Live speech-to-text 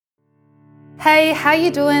Hey, how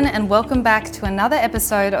you doing? And welcome back to another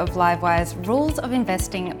episode of Livewire's Rules of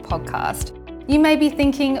Investing podcast. You may be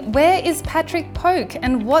thinking, where is Patrick Polk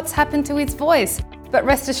and what's happened to his voice? But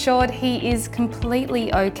rest assured, he is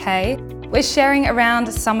completely okay. We're sharing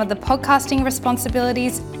around some of the podcasting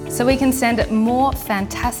responsibilities so we can send more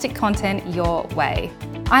fantastic content your way.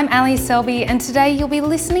 I'm Ali Selby, and today you'll be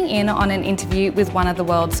listening in on an interview with one of the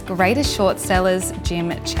world's greatest short sellers,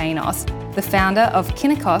 Jim Chanos, the founder of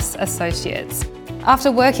Chanos Associates. After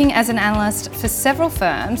working as an analyst for several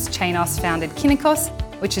firms, Chanos founded Chanos,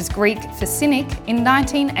 which is Greek for cynic, in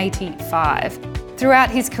 1985. Throughout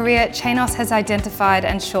his career, Chanos has identified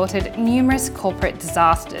and shorted numerous corporate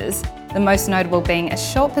disasters, the most notable being a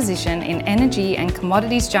short position in energy and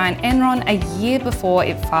commodities giant Enron a year before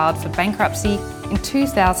it filed for bankruptcy in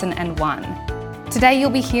 2001. Today you'll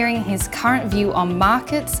be hearing his current view on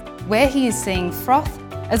markets, where he is seeing froth,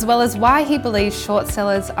 as well as why he believes short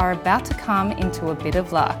sellers are about to come into a bit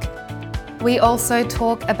of luck. We also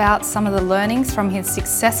talk about some of the learnings from his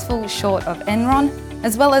successful short of Enron,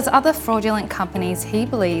 as well as other fraudulent companies he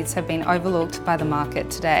believes have been overlooked by the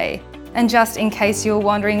market today. And just in case you're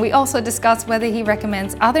wondering, we also discuss whether he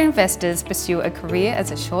recommends other investors pursue a career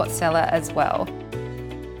as a short seller as well.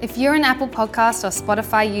 If you're an Apple Podcast or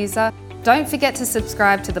Spotify user, don't forget to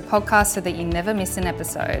subscribe to the podcast so that you never miss an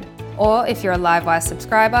episode. Or if you're a Livewire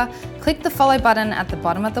subscriber, click the follow button at the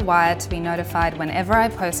bottom of the wire to be notified whenever I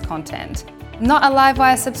post content. Not a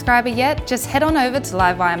Livewire subscriber yet? Just head on over to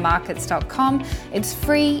livewiremarkets.com. It's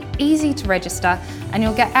free, easy to register, and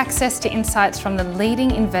you'll get access to insights from the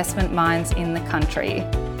leading investment minds in the country.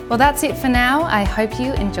 Well, that's it for now. I hope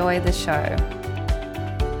you enjoy the show.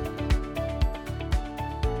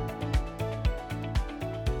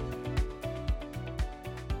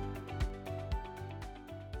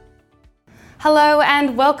 Hello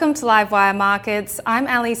and welcome to Livewire Markets. I'm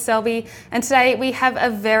Ali Selby, and today we have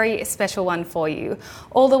a very special one for you.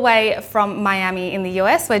 All the way from Miami in the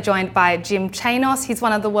US, we're joined by Jim Chanos. He's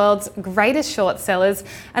one of the world's greatest short sellers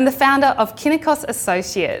and the founder of Chanos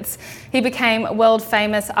Associates. He became world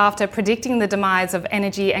famous after predicting the demise of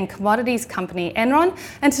energy and commodities company Enron,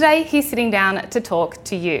 and today he's sitting down to talk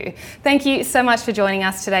to you. Thank you so much for joining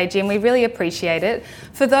us today, Jim. We really appreciate it.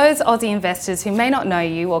 For those Aussie investors who may not know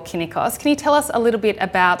you or Chanos, can you tell us a little bit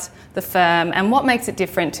about the firm and what makes it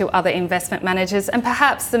different to other investment managers and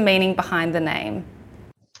perhaps the meaning behind the name?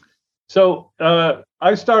 So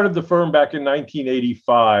I started the firm back in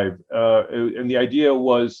 1985, and the idea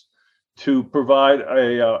was to provide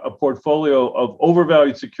a portfolio of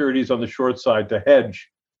overvalued securities on the short side to hedge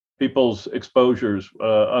people's exposures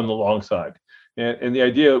on the long side. And the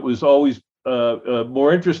idea was always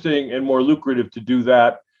more interesting and more lucrative to do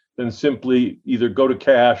that than simply either go to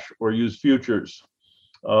cash or use futures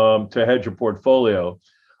to hedge a portfolio.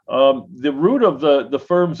 The root of the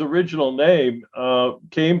firm's original name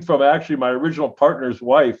came from actually my original partner's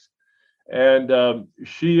wife, and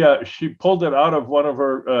she pulled it out of one of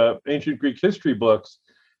her ancient Greek history books.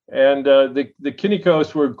 And the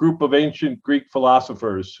Kynikos were a group of ancient Greek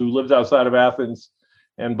philosophers who lived outside of Athens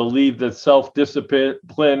and believed that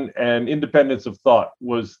self-discipline and independence of thought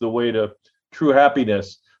was the way to true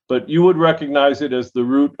happiness. But you would recognize it as the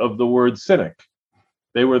root of the word cynic.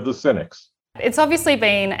 They were the cynics. It's obviously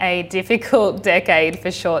been a difficult decade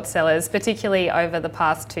for short sellers, particularly over the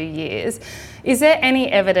past 2 years. Is there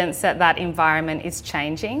any evidence that that environment is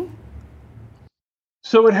changing?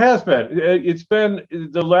 So it has been. It's been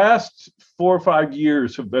the last 4 or 5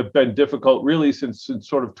 years have been difficult, really, since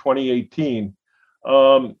sort of 2018.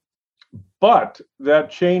 But that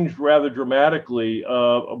changed rather dramatically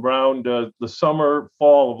around the summer,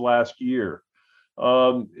 fall of last year.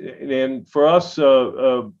 And for us,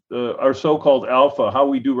 our so-called alpha, how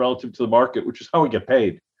we do relative to the market, which is how we get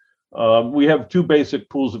paid. We have two basic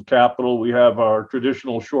pools of capital. We have our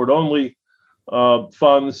traditional short-only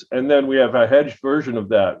funds, and then we have a hedged version of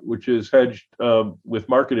that, which is hedged with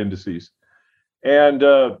market indices. And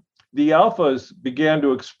the alphas began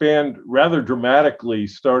to expand rather dramatically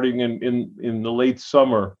starting in the late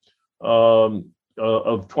summer of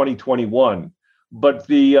 2021. But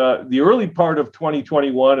the early part of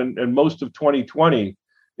 2021 and most of 2020,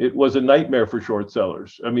 it was a nightmare for short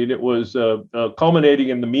sellers. I mean, it was culminating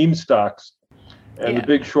in the meme stocks and the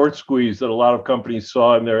big short squeeze that a lot of companies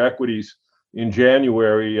saw in their equities in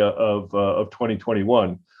January of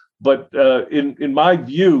 2021. But in my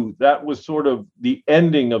view, that was sort of the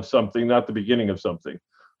ending of something, not the beginning of something.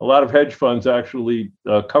 A lot of hedge funds actually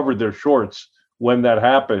covered their shorts when that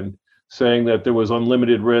happened, saying that there was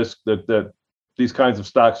unlimited risk, that these kinds of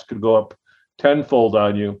stocks could go up tenfold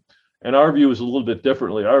on you. And our view is a little bit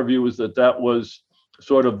differently. Our view is that was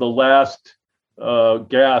sort of the last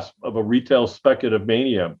gasp of a retail speculative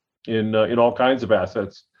mania in all kinds of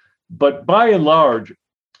assets. But by and large,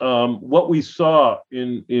 what we saw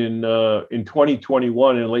in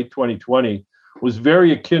 2021 and late 2020 was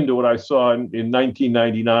very akin to what I saw in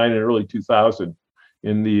 1999 and early 2000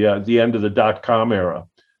 in the end of the dot-com era,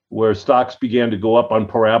 where stocks began to go up on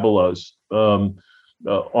parabolas,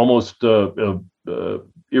 almost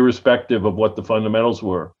irrespective of what the fundamentals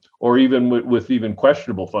were, or even with even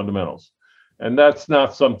questionable fundamentals. And that's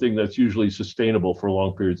not something that's usually sustainable for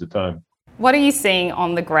long periods of time. What are you seeing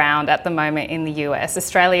on the ground at the moment in the US?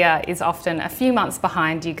 Australia is often a few months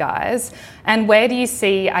behind you guys. And where do you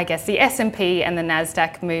see, I guess, the S&P and the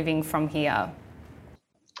NASDAQ moving from here?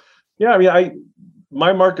 Yeah, I mean,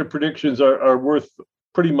 my market predictions are worth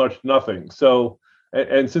pretty much nothing. So,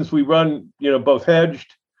 and since we run, both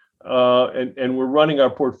hedged and we're running our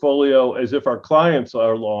portfolio as if our clients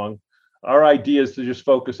are long, our idea is to just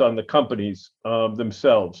focus on the companies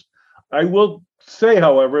themselves. I will say,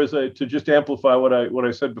 however, to just amplify what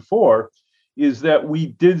I said before, is that we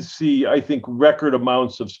did see, I think, record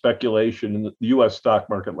amounts of speculation in the U.S. stock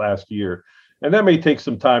market last year, and that may take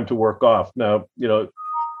some time to work off. Now,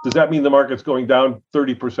 does that mean the market's going down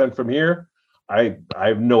 30% from here? I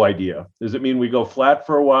have no idea. Does it mean we go flat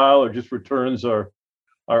for a while, or just returns are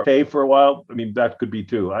okay for a while? I mean, that could be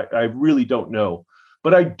too. I really don't know,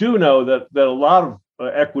 but I do know that a lot of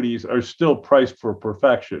equities are still priced for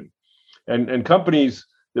perfection. And companies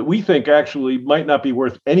that we think actually might not be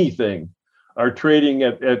worth anything are trading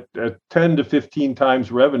at 10 to 15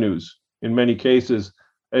 times revenues in many cases,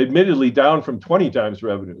 admittedly down from 20 times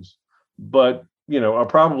revenues, but are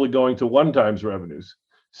probably going to 1 times revenues.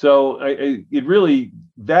 So it really,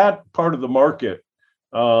 that part of the market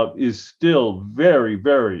is still very,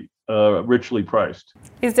 very richly priced.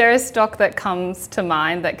 Is there a stock that comes to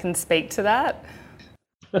mind that can speak to that?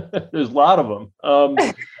 There's a lot of them.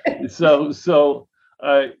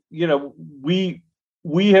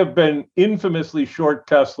 We have been infamously short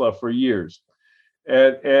Tesla for years,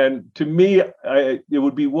 and to me, it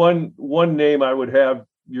would be one name I would have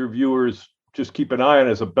your viewers just keep an eye on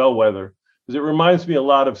as a bellwether, because it reminds me a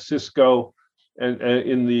lot of Cisco, and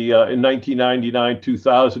in 1999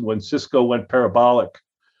 2000 when Cisco went parabolic.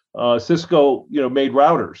 Cisco made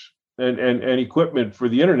routers and equipment for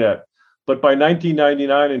the internet. But by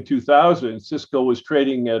 1999 and 2000, Cisco was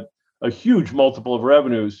trading at a huge multiple of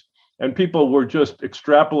revenues, and people were just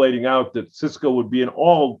extrapolating out that Cisco would be in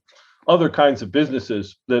all other kinds of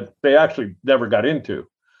businesses that they actually never got into.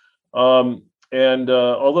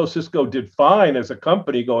 Although Cisco did fine as a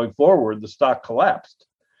company going forward, the stock collapsed.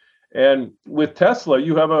 And with Tesla,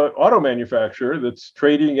 you have an auto manufacturer that's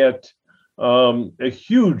trading at a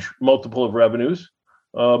huge multiple of revenues.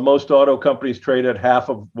 Most auto companies trade at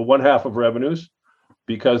one half of revenues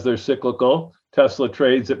because they're cyclical. Tesla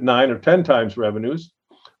trades at 9 or 10 times revenues,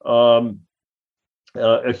 a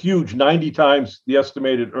huge 90 times the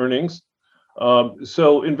estimated earnings.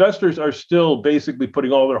 So investors are still basically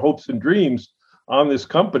putting all their hopes and dreams on this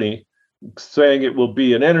company, saying it will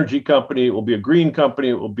be an energy company, it will be a green company,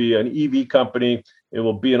 it will be an EV company, it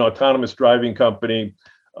will be an autonomous driving company.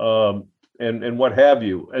 And what have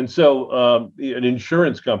you. And so an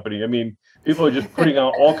insurance company. I mean, people are just putting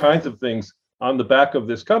out all kinds of things on the back of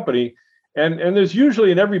this company. And there's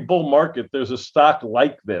usually in every bull market, there's a stock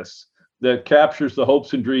like this that captures the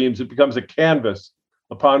hopes and dreams. It becomes a canvas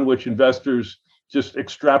upon which investors just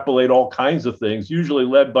extrapolate all kinds of things, usually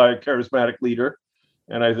led by a charismatic leader.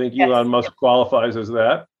 And I think Elon Musk qualifies as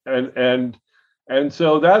that. And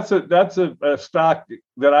so that's a stock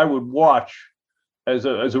that I would watch as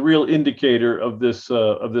a real indicator of this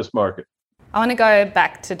market. I want to go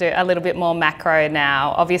back to do a little bit more macro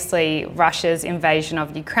now. Obviously, Russia's invasion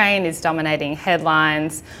of Ukraine is dominating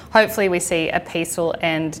headlines. Hopefully we see a peaceful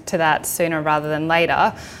end to that sooner rather than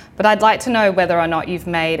later. But I'd like to know whether or not you've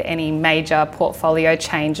made any major portfolio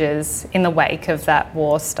changes in the wake of that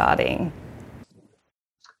war starting.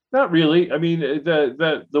 Not really. I mean,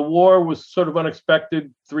 the war was sort of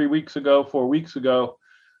unexpected 4 weeks ago.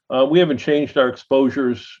 We haven't changed our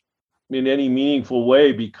exposures in any meaningful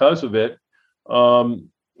way because of it.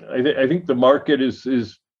 I think the market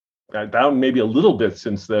is down maybe a little bit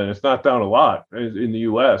since then. It's not down a lot in the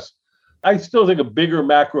U.S. I still think a bigger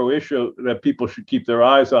macro issue that people should keep their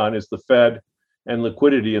eyes on is the Fed and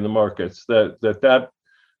liquidity in the markets. That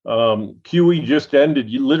QE just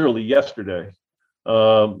ended literally yesterday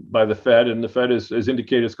by the Fed, and the Fed has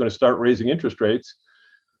indicated it's going to start raising interest rates.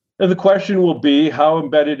 And the question will be, how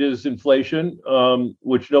embedded is inflation,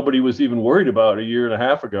 which nobody was even worried about a year and a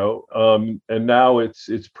half ago, and now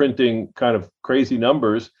it's printing kind of crazy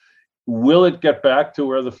numbers. will it get back to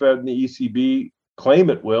where the Fed and the ECB claim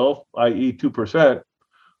it will, i.e. 2%?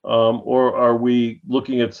 Or are we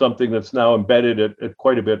looking at something that's now embedded at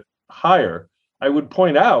quite a bit higher? I would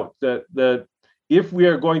point out that if we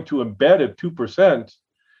are going to embed at 2%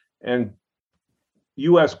 and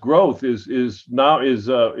U.S. growth is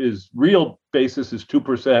real basis is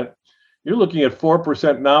 2%, you're looking at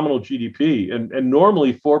 4% nominal GDP, and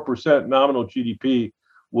normally 4% nominal GDP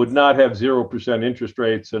would not have 0% interest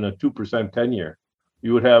rates and a 2% 10-year.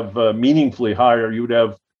 You would have meaningfully higher. You would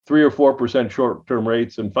have 3 or 4% short-term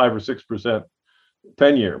rates and 5 or 6%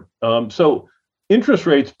 10-year. So interest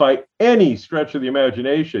rates, by any stretch of the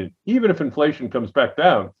imagination, even if inflation comes back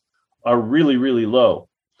down, are really, really low.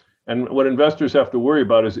 And what investors have to worry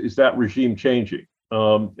about is that regime changing,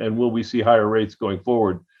 and will we see higher rates going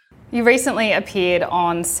forward? You recently appeared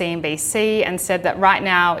on CNBC and said that right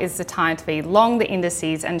now is the time to be long the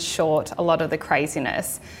indices and short a lot of the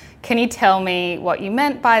craziness. Can you tell me what you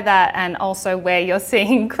meant by that, and also where you're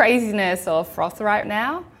seeing craziness or froth right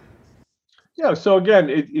now? Yeah, so again,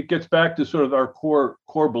 it gets back to sort of our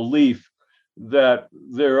core belief that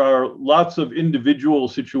there are lots of individual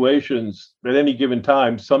situations at any given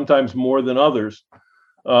time, sometimes more than others,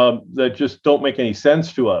 that just don't make any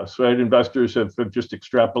sense to us, right? Investors have just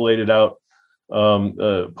extrapolated out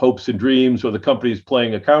hopes and dreams, or the company's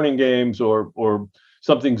playing accounting games, or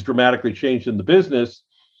something's dramatically changed in the business,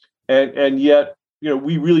 and yet,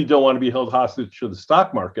 we really don't want to be held hostage to the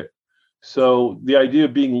stock market. So the idea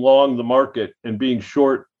of being long the market and being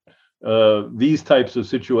short these types of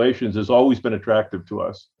situations has always been attractive to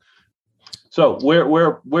us. So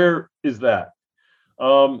where is that?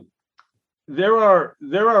 There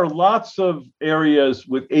are lots of areas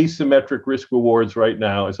with asymmetric risk rewards right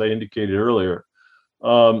now, as I indicated earlier.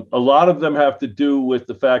 A lot of them have to do with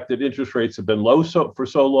the fact that interest rates have been low for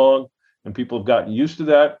so long, and people have gotten used to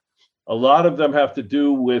that. A lot of them have to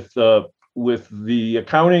do with the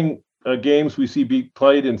accounting games we see be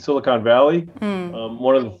played in Silicon Valley.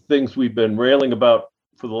 One of the things we've been railing about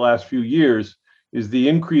for the last few years is the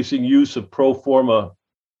increasing use of pro forma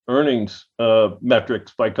earnings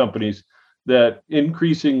metrics by companies that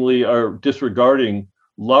increasingly are disregarding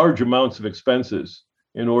large amounts of expenses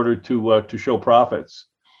in order to show profits.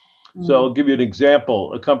 So I'll give you an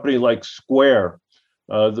example. A company like Square,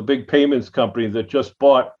 the big payments company that just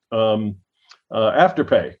bought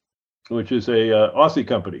Afterpay, which is a Aussie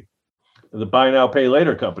company, the buy now, pay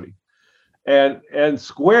later company. And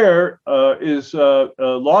Square is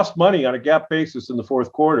lost money on a GAAP basis in the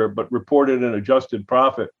fourth quarter, but reported an adjusted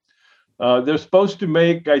profit. They're supposed to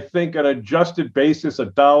make, I think, an adjusted basis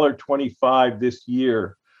 $1.25 this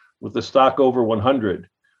year with the stock over 100.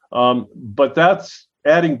 But that's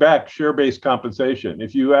adding back share-based compensation.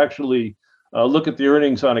 If you actually look at the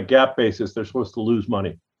earnings on a GAAP basis, they're supposed to lose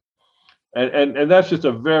money. And that's just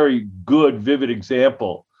a very good, vivid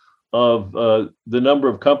example of the number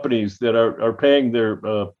of companies that are paying their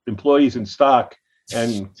employees in stock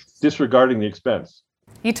and disregarding the expense.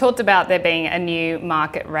 You talked about there being a new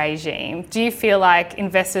market regime. Do you feel like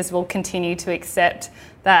investors will continue to accept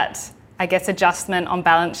that, I guess, adjustment on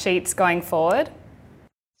balance sheets going forward?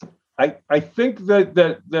 I think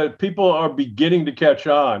that people are beginning to catch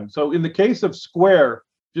on. So in the case of Square,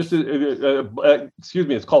 just excuse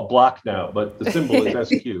me, it's called Block now, but the symbol is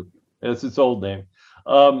SQ. It's its old name.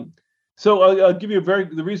 So I'll give you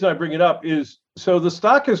the reason I bring it up is, so the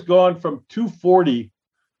stock has gone from 240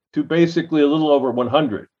 to basically a little over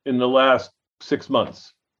 100 in the last 6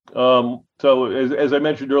 months. So as I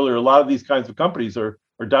mentioned earlier, a lot of these kinds of companies are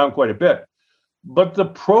down quite a bit. But the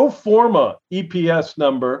pro forma EPS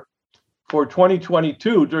number for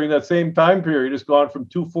 2022 during that same time period has gone from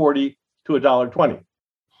 240 to $1.20.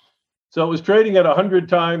 So it was trading at 100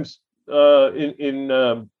 times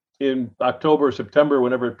in October, September,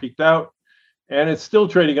 whenever it peaked out, and it's still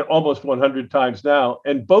trading at almost 100 times now.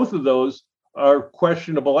 And both of those are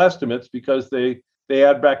questionable estimates because they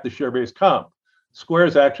add back the share-based comp. Square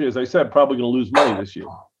is actually, as I said, probably going to lose money this year,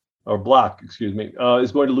 or Block, excuse me,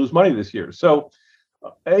 is going to lose money this year. So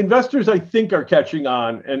investors, I think, are catching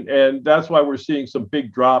on, and that's why we're seeing some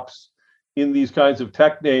big drops in these kinds of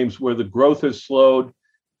tech names where the growth has slowed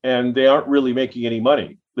and they aren't really making any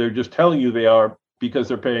money. They're just telling you they are because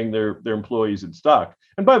they're paying their employees in stock.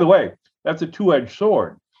 And by the way, that's a two-edged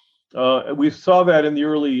sword. We saw that in the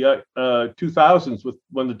early 2000s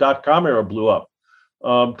when the dot-com era blew up.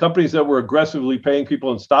 Companies that were aggressively paying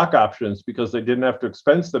people in stock options because they didn't have to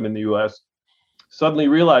expense them in the US suddenly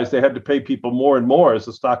realized they had to pay people more and more as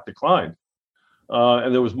the stock declined.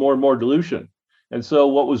 And there was more and more dilution. And so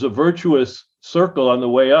what was a virtuous circle on the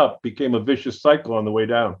way up became a vicious cycle on the way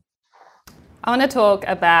down. I want to talk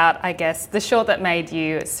about, I guess, the short that made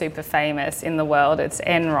you super famous in the world. It's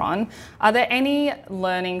Enron. Are there any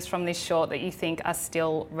learnings from this short that you think are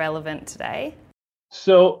still relevant today?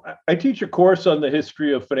 So I teach a course on the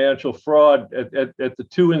history of financial fraud at the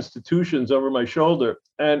two institutions over my shoulder.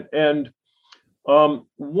 And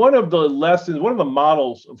one of the lessons, one of the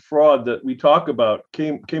models of fraud that we talk about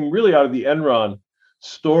came really out of the Enron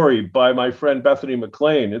story by my friend Bethany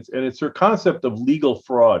McLean. It's her concept of legal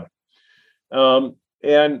fraud.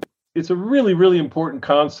 And it's a really, really important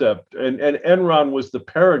concept. And Enron was the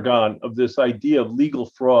paragon of this idea of legal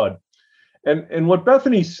fraud. And what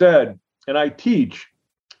Bethany said, and I teach,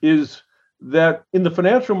 is that in the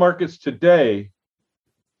financial markets today,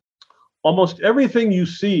 almost everything you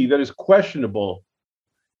see that is questionable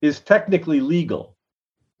is technically legal.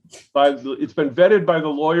 It's been vetted by the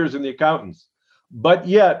lawyers and the accountants, but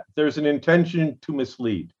yet there's an intention to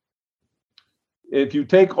mislead. If you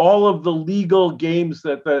take all of the legal games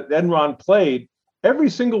that Enron played, every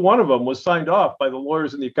single one of them was signed off by the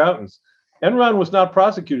lawyers and the accountants. Enron was not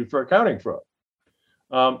prosecuted for accounting fraud,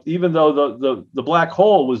 even though the black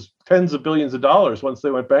hole was tens of billions of dollars once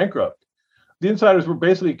they went bankrupt. The insiders were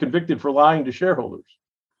basically convicted for lying to shareholders.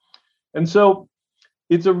 And so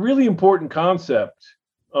it's a really important concept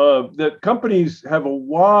that companies have a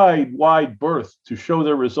wide berth to show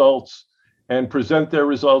their results and present their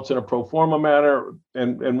results in a pro forma manner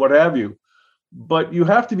and what have you. But you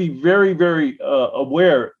have to be very, very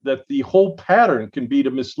aware that the whole pattern can be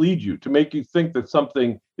to mislead you, to make you think that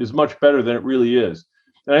something is much better than it really is.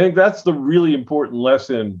 And I think that's the really important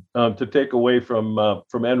lesson to take away from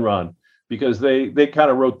Enron, because they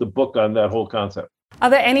kind of wrote the book on that whole concept. Are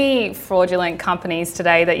there any fraudulent companies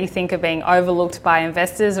today that you think are being overlooked by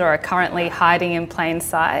investors or are currently hiding in plain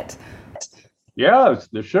sight? Yeah,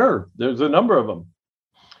 sure. There's a number of them.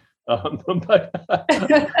 But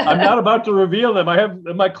I'm not about to reveal them.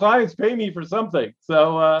 My clients pay me for something.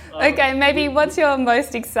 So okay, maybe what's your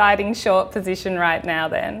most exciting short position right now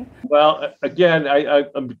then? Well, again,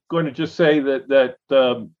 I'm going to just say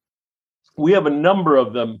that we have a number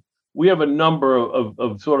of them. We have a number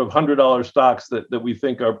of sort of $100 stocks that we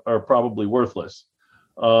think are probably worthless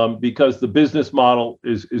because the business model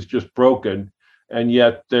is just broken. And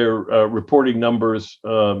yet they're reporting numbers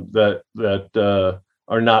that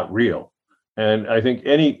are not real. And I think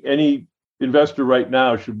any investor right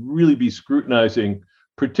now should really be scrutinizing,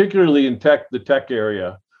 particularly in the tech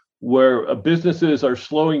area, where businesses are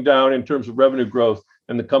slowing down in terms of revenue growth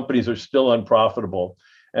and the companies are still unprofitable.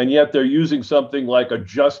 And yet they're using something like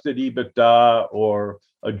adjusted EBITDA or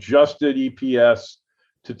adjusted EPS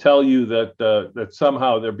to tell you that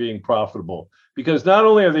somehow they're being profitable. Because not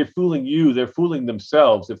only are they fooling you, they're fooling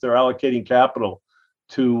themselves if they're allocating capital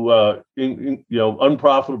to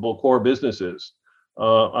unprofitable core businesses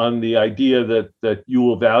on the idea that you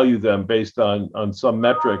will value them based on some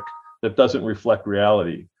metric that doesn't reflect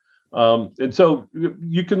reality. And so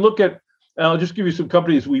you can look at, and I'll just give you some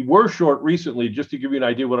companies we were short recently, just to give you an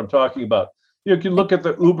idea of what I'm talking about. You can look at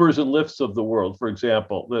the Ubers and Lyfts of the world, for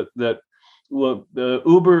example. The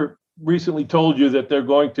Uber recently told you that they're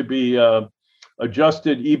going to be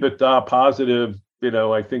adjusted EBITDA positive,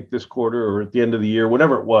 I think this quarter or at the end of the year,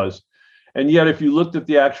 whatever it was. And yet, if you looked at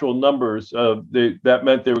the actual numbers, that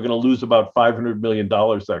meant they were going to lose about $500 million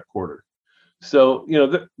that quarter. So,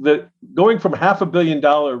 the going from $500 million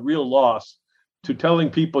real loss to telling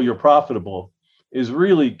people you're profitable is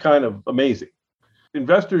really kind of amazing.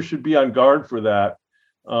 Investors should be on guard for that,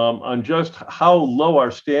 on just how low our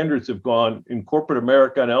standards have gone in corporate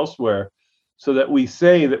America and elsewhere, so that we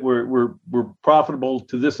say that we're profitable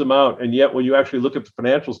to this amount, and yet when you actually look at the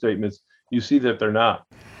financial statements, you see that they're not.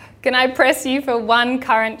 Can I press you for one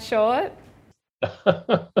current short?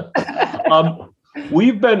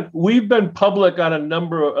 We've been public on a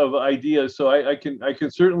number of ideas, so I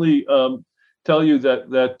can certainly tell you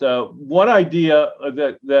that one idea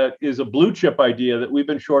that is a blue chip idea that we've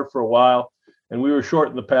been short for a while, and we were short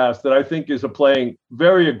in the past, that I think is playing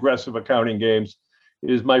very aggressive accounting games,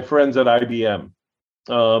 is my friends at IBM.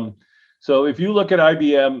 So if you look at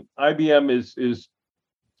IBM is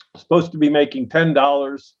supposed to be making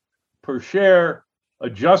 $10 per share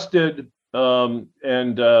adjusted, and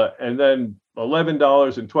then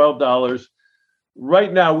 $11 and $12.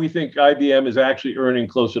 Right now, we think IBM is actually earning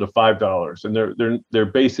closer to $5, and they're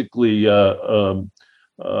basically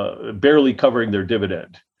barely covering their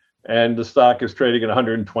dividend. And the stock is trading at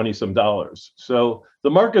 120 some dollars. So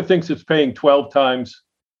the market thinks it's paying 12 times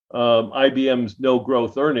IBM's no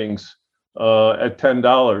growth earnings at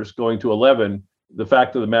 $10 going to 11. The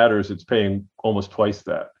fact of the matter is it's paying almost twice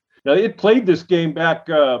that. Now, it played this game back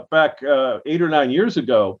 8 or 9 years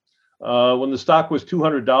ago when the stock was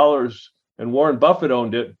 $200 and Warren Buffett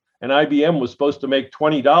owned it, and IBM was supposed to make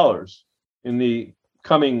 $20 in the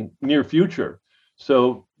coming near future.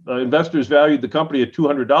 So investors valued the company at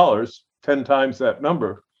 $200, 10 times that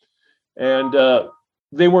number. And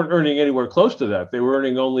they weren't earning anywhere close to that. They were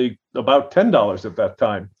earning only about $10 at that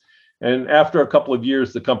time. And after a couple of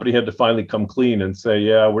years, the company had to finally come clean and say,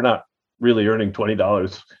 yeah, we're not really earning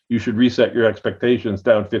 $20. You should reset your expectations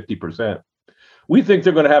down 50%. We think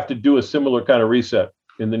they're going to have to do a similar kind of reset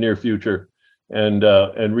in the near future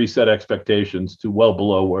and reset expectations to well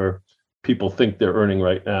below where people think they're earning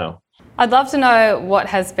right now. I'd love to know what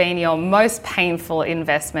has been your most painful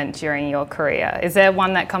investment during your career. Is there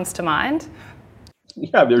one that comes to mind?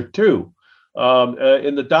 Yeah, there are two.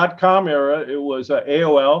 In the dot-com era, it was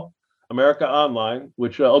AOL, America Online,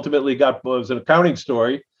 which ultimately was an accounting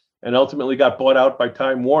story and ultimately got bought out by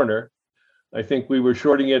Time Warner. I think we were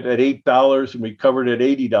shorting it at $8 and we covered it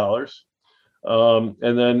at $80.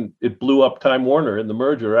 And then it blew up Time Warner in the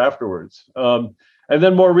merger afterwards. And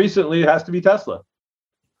then more recently, it has to be Tesla.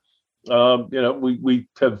 We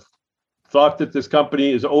have thought that this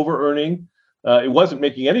company is over-earning. It wasn't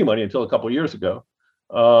making any money until a couple of years ago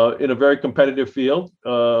in a very competitive field.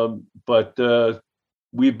 But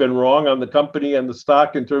we've been wrong on the company and the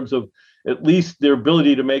stock in terms of at least their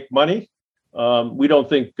ability to make money. We don't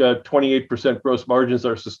think 28% gross margins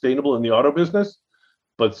are sustainable in the auto business.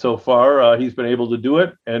 But so far, he's been able to do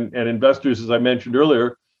it. And investors, as I mentioned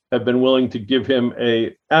earlier, have been willing to give him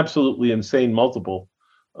a absolutely insane multiple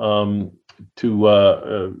to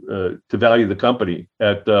value the company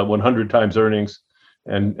at 100 times earnings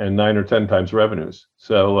and 9 or 10 times revenues.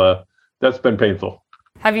 So that's been painful.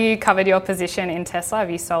 Have you covered your position in Tesla?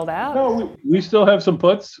 Have you sold out? No, we still have some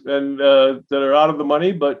puts and that are out of the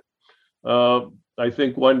money, but I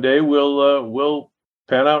think one day we'll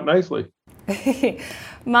pan out nicely.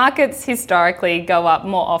 Markets historically go up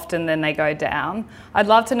more often than they go down. I'd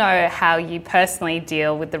love to know how you personally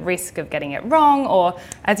deal with the risk of getting it wrong, or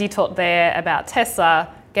as you talked there about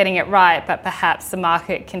Tesla, getting it right, but perhaps the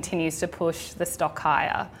market continues to push the stock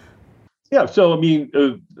higher. Yeah, so I mean,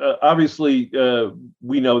 obviously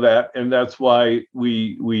we know that, and that's why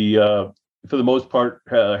we for the most part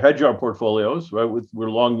hedge our portfolios. Right,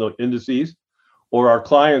 we're long the indices, or our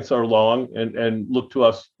clients are long and look to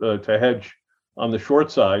us to hedge on the short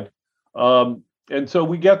side. And so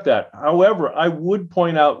we get that. However, I would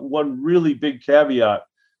point out one really big caveat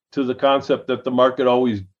to the concept that the market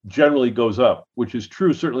always generally goes up, which is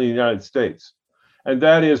true certainly in the United States. And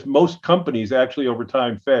that is most companies actually over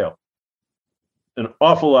time fail. An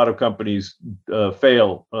awful lot of companies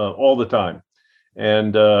fail all the time.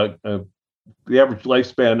 And the average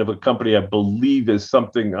lifespan of a company, I believe, is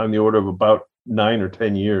something on the order of about 9 or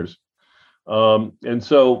 10 years. And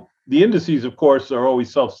so the indices, of course, are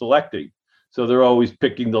always self-selecting. So they're always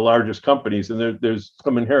picking the largest companies, and there's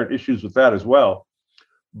some inherent issues with that as well.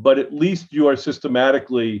 But at least you are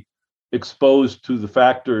systematically exposed to the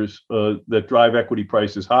factors that drive equity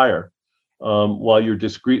prices higher, while you're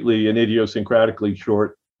discreetly and idiosyncratically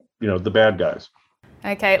short, the bad guys.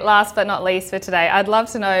 Okay, last but not least for today, I'd love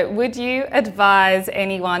to know, would you advise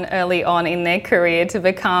anyone early on in their career to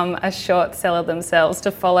become a short seller themselves,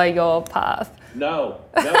 to follow your path? No.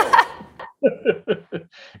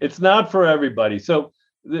 It's not for everybody. So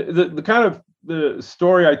the kind of the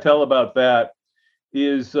story I tell about that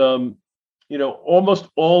is, almost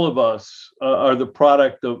all of us are the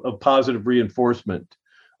product of positive reinforcement.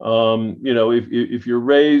 If you're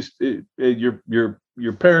raised,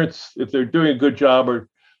 your parents, if they're doing a good job,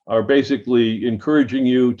 are basically encouraging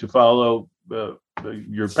you to follow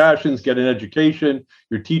your passions, get an education.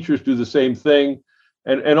 Your teachers do the same thing.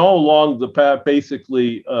 And all along the path,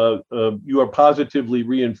 basically, you are positively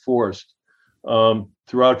reinforced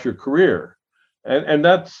throughout your career. And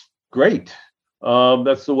that's great.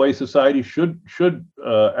 That's the way society should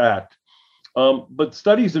act. But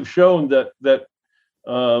studies have shown that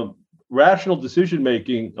rational decision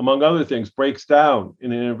making, among other things, breaks down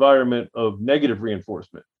in an environment of negative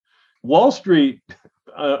reinforcement. Wall Street,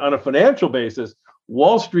 on a financial basis,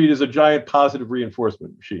 Wall Street is a giant positive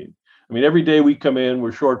reinforcement machine. I mean, every day we come in,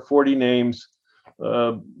 we're short 40 names.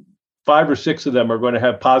 5 or 6 of them are going to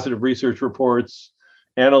have positive research reports,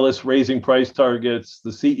 analysts raising price targets,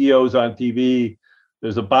 the CEOs on TV.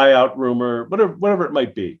 There's a buyout rumor, whatever it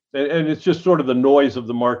might be. And it's just sort of the noise of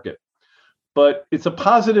the market. But it's a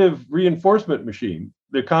positive reinforcement machine.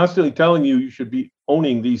 They're constantly telling you should be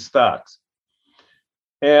owning these stocks.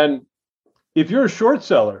 And if you're a short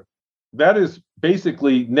seller, that is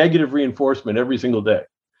basically negative reinforcement every single day.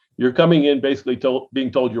 You're coming in basically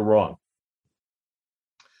being told you're wrong.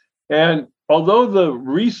 And although the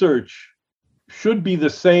research should be the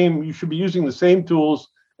same, you should be using the same tools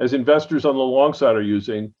as investors on the long side are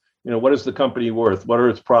using. What is the company worth? What are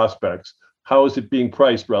its prospects? How is it being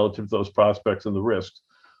priced relative to those prospects and the risks?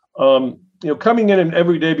 Coming in and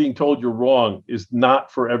every day being told you're wrong is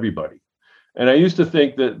not for everybody. And I used to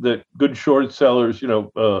think that good short sellers,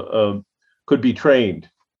 could be trained.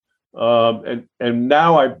 And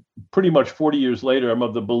now I'm pretty much 40 years later, I'm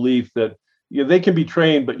of the belief that they can be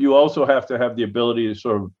trained, but you also have to have the ability to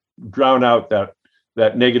sort of drown out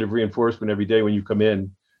that negative reinforcement every day when you come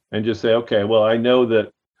in and just say, okay, well, I know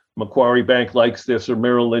that Macquarie Bank likes this, or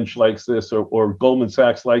Merrill Lynch likes this, or Goldman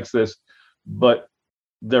Sachs likes this, but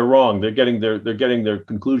they're wrong. They're getting their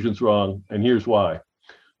conclusions wrong, and here's why.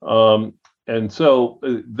 And so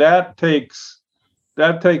that takes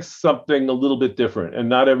something a little bit different, and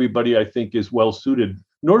not everybody, I think, is well suited,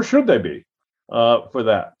 nor should they be, for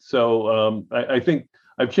that. So I think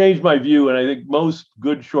I've changed my view, and I think most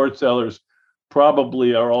good short sellers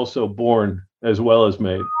probably are also born as well as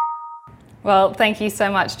made. Well, thank you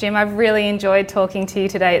so much, Jim. I've really enjoyed talking to you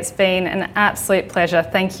today. It's been an absolute pleasure.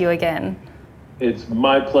 Thank you again. It's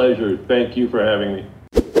my pleasure. Thank you for having me.